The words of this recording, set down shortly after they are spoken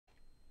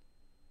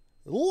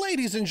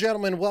Ladies and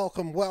gentlemen,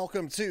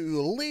 welcome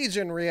to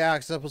Legion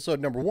Reacts episode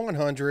number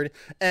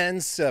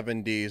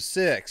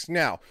 176.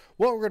 Now,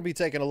 what we're going to be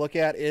taking a look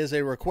at is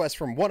a request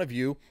from one of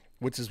you,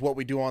 which is what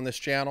we do on this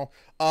channel.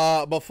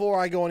 Before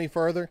I go any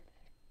further,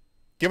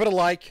 give it a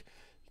like,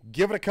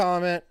 give it a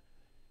comment,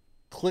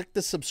 click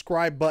the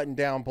subscribe button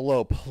down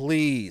below,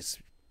 please.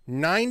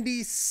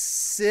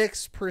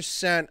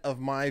 96%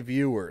 of my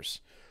viewers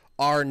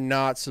are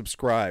not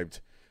subscribed.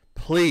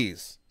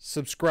 Please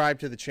subscribe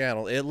to the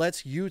channel. It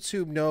lets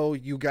YouTube know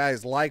you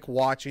guys like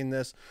watching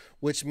this,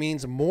 which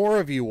means more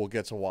of you will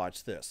get to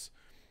watch this,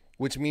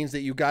 which means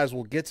that you guys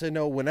will get to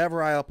know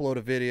whenever I upload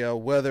a video,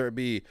 whether it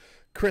be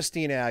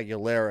Christina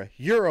Aguilera,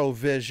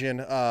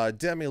 Eurovision,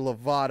 Demi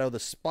Lovato, the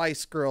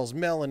Spice Girls,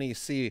 Melanie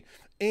C,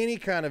 any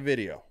kind of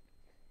video.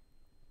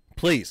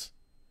 Please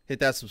hit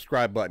that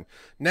subscribe button.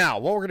 Now,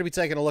 what we're going to be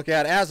taking a look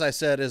at, as I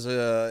said, is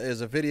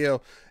a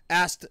video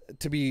asked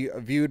to be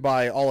viewed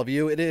by all of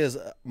you. It is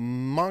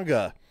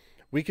Manga.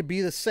 We Could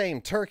Be the Same,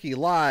 Turkey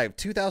Live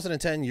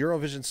 2010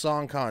 Eurovision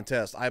Song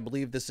Contest. I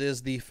believe this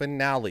is the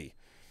finale.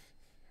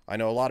 I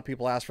know a lot of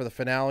people ask for the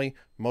finale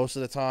most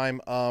of the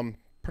time.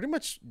 Pretty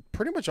much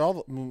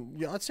all,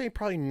 I'd say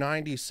probably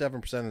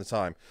 97% of the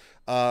time,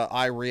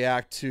 I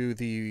react to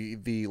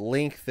the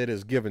link that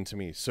is given to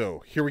me.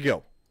 So here we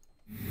go.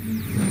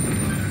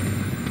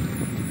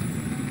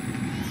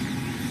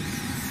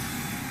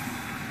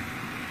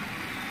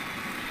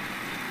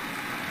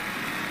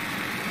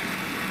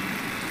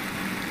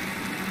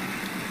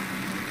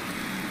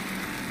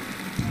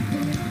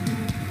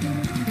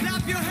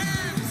 Clap your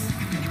hands.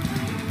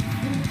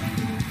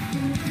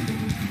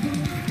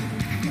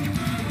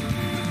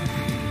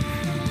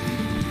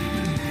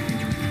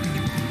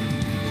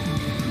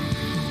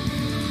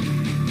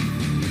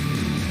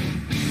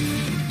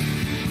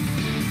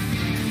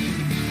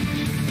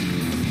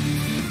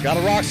 Got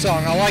a rock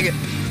song. I like it.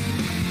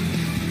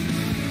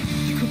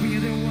 You could be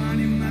the one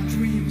in my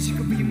dreams. You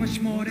could be much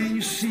more than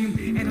you seem.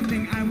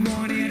 Anything I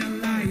wanted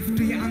in life.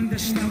 Do you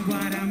understand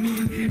what I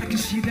mean? I can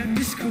see that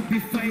this could be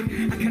fate.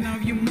 I can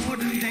love you more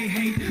than they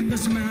hate.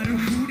 Doesn't matter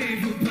who they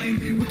will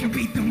blame. We can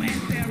beat them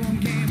at their own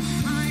game.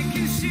 I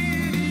can see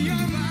it in your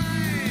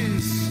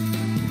eyes.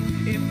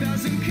 It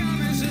doesn't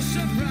come as a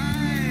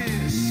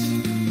surprise.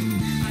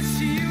 I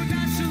see you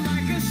dancing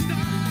like a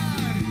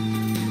star.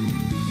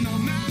 No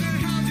matter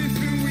how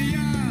different we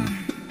are.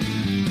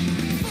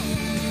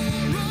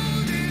 For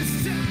all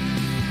this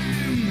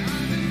time,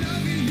 I've been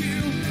loving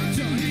you.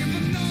 Don't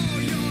even know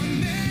your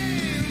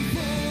name.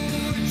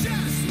 For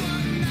just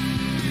one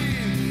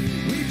night,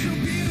 we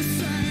could be the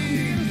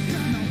same.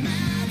 No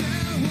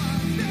matter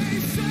what they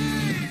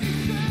say.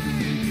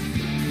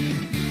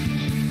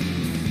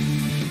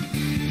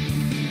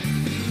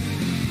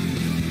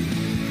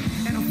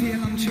 And I feel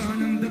I'm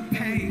turning the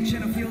page,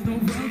 and I feel the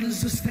world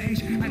is a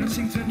stage. I don't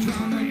seem to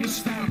drown on your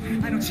star.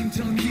 I don't seem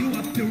to look you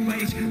up the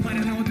rage, but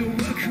I know the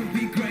work could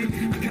be great.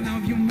 I can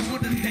love you more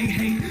than they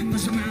hate.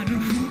 Doesn't matter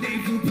who they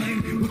will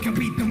blame. We can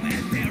beat them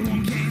at their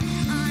own game.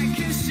 I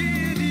can see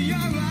it in your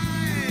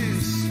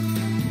eyes.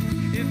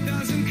 It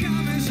doesn't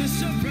come as a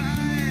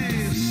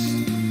surprise.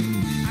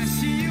 I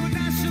see you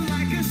dancing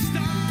like a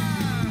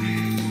star.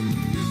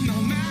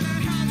 No matter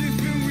how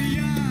different we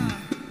are.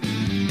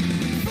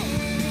 For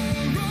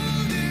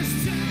all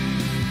this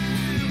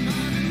time,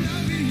 I've been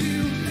loving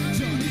you.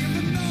 Don't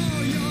even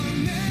know your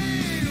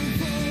name.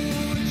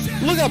 For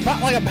just Look up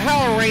like a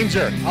Power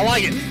Ranger. I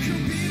like it. we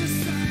could be the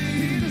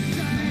same.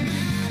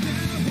 No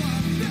matter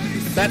what they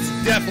say. That's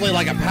definitely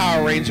like a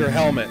Power Ranger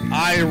helmet.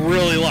 I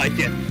really like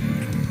it.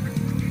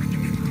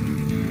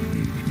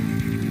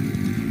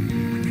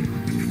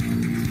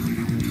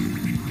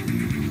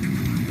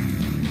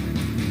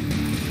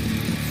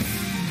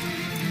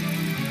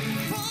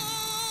 For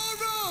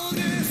all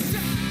this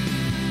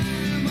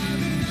time, I've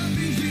been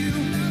loving you.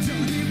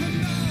 Don't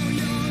even know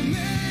your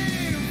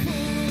name.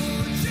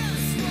 For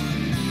just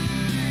one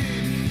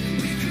night,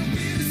 we could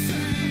be the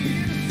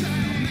same. No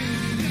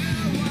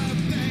matter what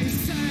they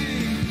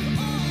say.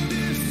 All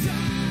this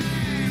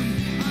time,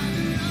 I've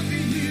been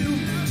loving you.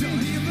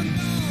 Don't even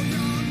know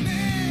your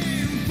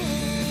name.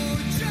 For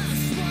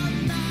just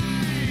one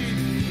night,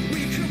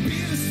 we could be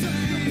the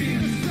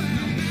same.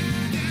 No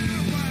matter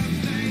what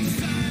they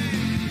say.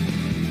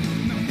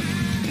 No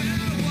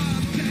matter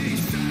what they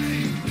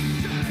say.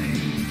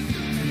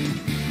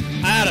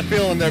 I had a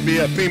feeling there'd be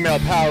a female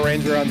Power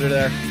Ranger under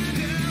there. No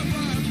matter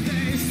what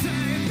they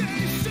say,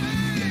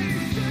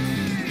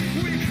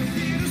 we could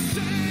be the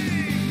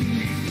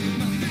same.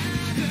 No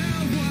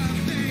matter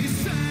what they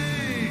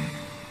say.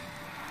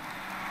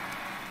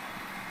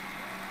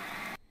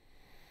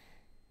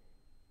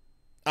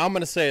 I'm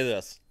going to say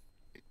this.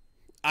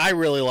 I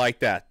really like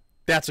that.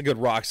 That's a good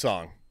rock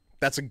song.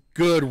 That's a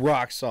good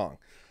rock song.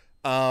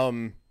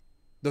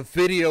 The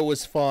video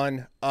was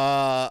fun.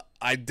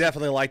 I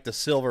definitely like the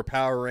Silver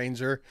Power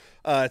Ranger.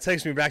 It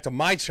takes me back to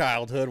my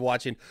childhood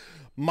watching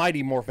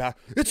Mighty Morphin.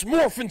 It's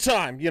morphin'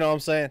 time. You know what I'm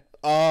saying?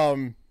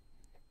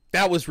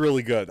 That was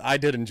really good. I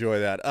did enjoy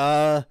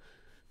that.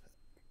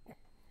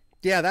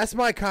 Yeah, that's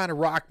my kind of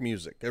rock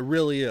music. It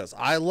really is.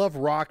 I love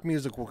rock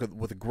music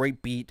with a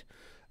great beat,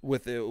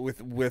 with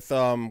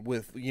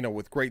you know,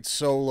 with great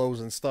solos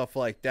and stuff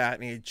like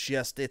that. And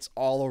it's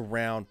all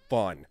around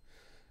fun.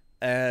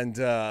 And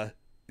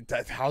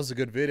how's a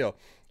good video?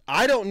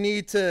 I don't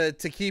need to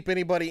keep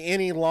anybody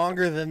any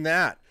longer than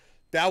that.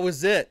 That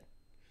was it.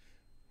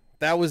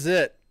 That was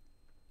it.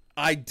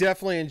 I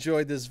definitely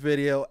enjoyed this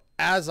video.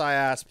 As I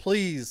asked,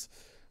 please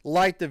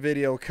like the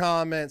video,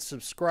 comment,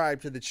 subscribe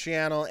to the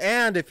channel,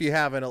 and if you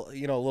have a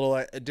little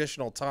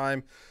additional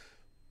time,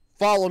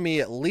 follow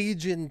me at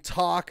Legion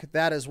Talk.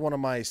 That is one of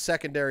my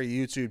secondary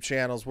YouTube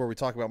channels where we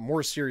talk about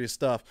more serious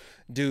stuff.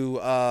 We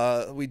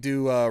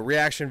do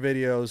reaction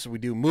videos. We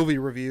do movie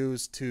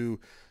reviews to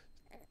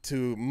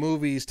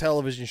movies,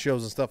 television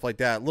shows, and stuff like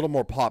that. A little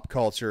more pop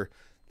culture.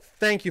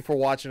 Thank you for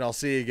watching. I'll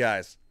see you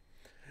guys.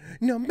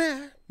 No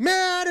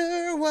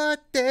matter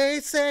what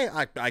they say.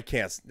 I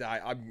can't.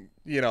 I'm.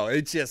 You know,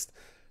 it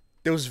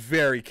was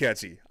very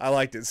catchy. I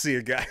liked it. See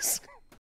you guys.